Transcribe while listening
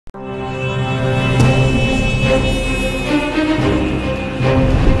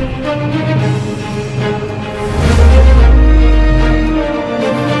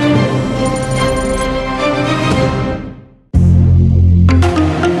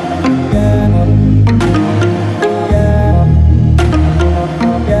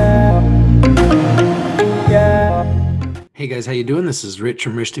guys, how you doing? This is Rich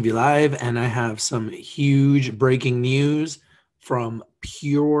from RICHTVLIVE, and I have some huge breaking news from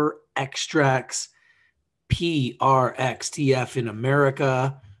Pure Extracts, PRXTF in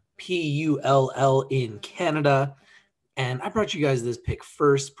America, PULL in Canada. And I brought you guys this pick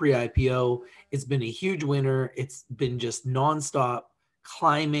first, pre-IPO. It's been a huge winner. It's been just nonstop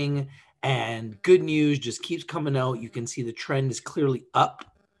climbing, and good news just keeps coming out. You can see the trend is clearly up.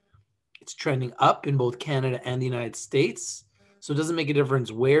 It's trending up in both Canada and the United States. So it doesn't make a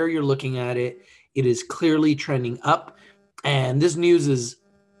difference where you're looking at it. It is clearly trending up. And this news is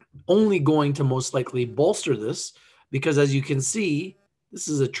only going to most likely bolster this because, as you can see, this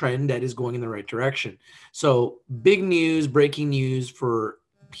is a trend that is going in the right direction. So big news, breaking news for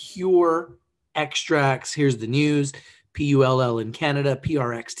Pure Extracts. Here's the news. PULL in Canada,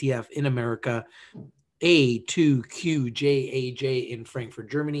 PRXTF in America, A2QJAJ in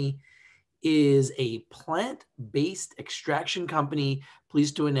Frankfurt, Germany, is a plant-based extraction company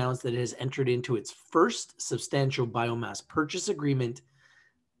pleased to announce that it has entered into its first substantial biomass purchase agreement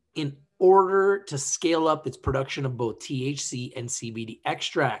in order to scale up its production of both THC and CBD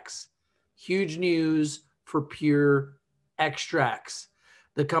extracts. Huge news for Pure Extracts.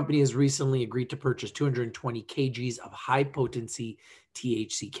 The company has recently agreed to purchase 220 kgs of high-potency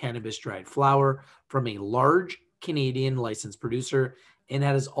THC cannabis dried flower from a large Canadian licensed producer, and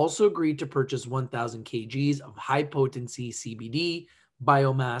has also agreed to purchase 1,000 kgs of high-potency CBD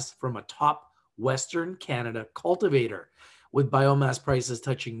biomass from a top Western Canada cultivator. With biomass prices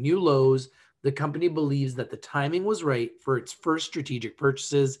touching new lows, the company believes that the timing was right for its first strategic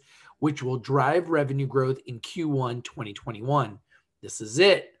purchases, which will drive revenue growth in Q1 2021. This is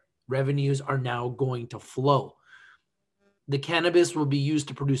it. Revenues are now going to flow. The cannabis will be used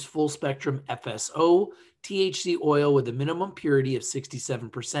to produce full-spectrum FSO, THC oil with a minimum purity of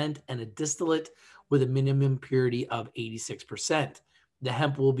 67% and a distillate with a minimum purity of 86%. The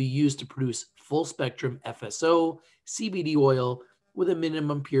hemp will be used to produce full-spectrum FSO, CBD oil with a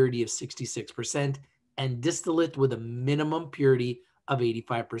minimum purity of 66% and distillate with a minimum purity of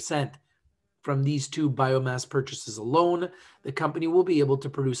 85%. From these two biomass purchases alone, the company will be able to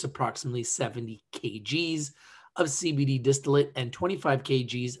produce approximately 70 kgs of CBD distillate and 25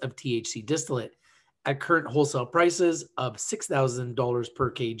 kgs of THC distillate. At current wholesale prices of $6,000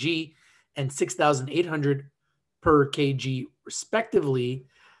 per kg and $6,800 per kg respectively,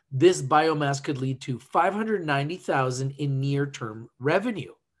 this biomass could lead to $590,000 in near-term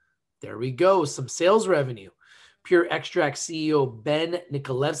revenue. There we go, some sales revenue. Pure Extract CEO Ben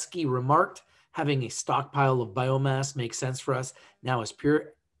Nikolevsky remarked, having a stockpile of biomass makes sense for us now as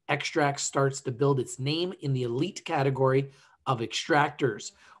Pure Extract starts to build its name in the elite category of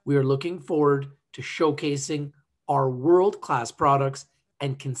extractors. We are looking forward to showcasing our world-class products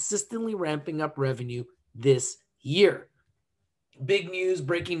and consistently ramping up revenue this year. Big news,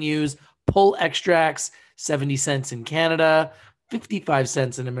 breaking news, Pull Extracts, 70 cents in Canada, 55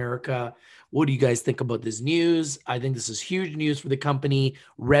 cents in America. What do you guys think about this news? I think this is huge news for the company.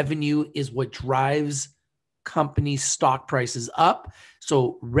 Revenue is what drives company stock prices up.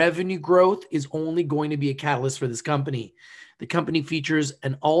 So revenue growth is only going to be a catalyst for this company. The company features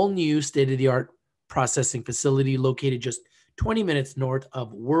an all-new state-of-the-art processing facility located just 20 minutes north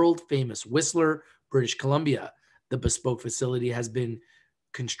of world-famous Whistler, British Columbia. The bespoke facility has been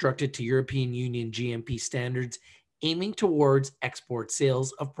constructed to European Union GMP standards, aiming towards export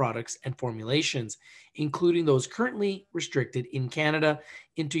sales of products and formulations, including those currently restricted in Canada,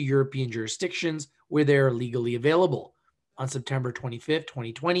 into European jurisdictions where they are legally available. On September 25th,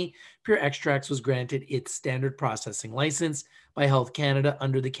 2020, Pure Extracts was granted its standard processing license by Health Canada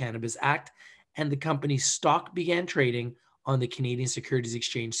under the Cannabis Act, and the company's stock began trading on the Canadian Securities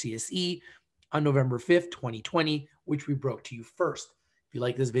Exchange CSE on November 5th, 2020, which we broke to you first. If you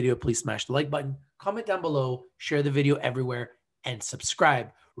like this video, please smash the like button, comment down below, share the video everywhere, and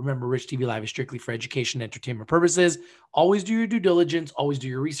subscribe. Remember, RICHTVLIVE is strictly for education and entertainment purposes. Always do your due diligence, always do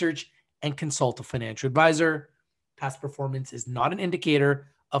your research, and consult a financial advisor. Past performance is not an indicator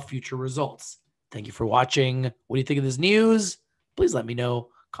of future results. Thank you for watching. What do you think of this news? Please let me know.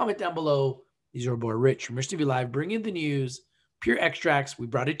 Comment down below. This is your boy Rich from RICHTVLIVE, bringing the news. Pure Extracts, we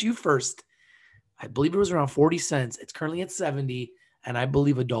brought it to you first. I believe it was around 40 cents. It's currently at 70, and I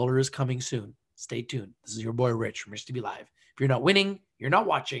believe $1 is coming soon. Stay tuned. This is your boy Rich from RICHTVLIVE. If you're not winning, you're not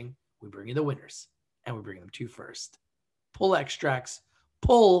watching. We bring you the winners, and we bring them to you first. Pull Extracts.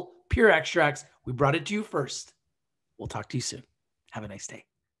 Pull Pure Extracts. We brought it to you first. We'll talk to you soon. Have a nice day.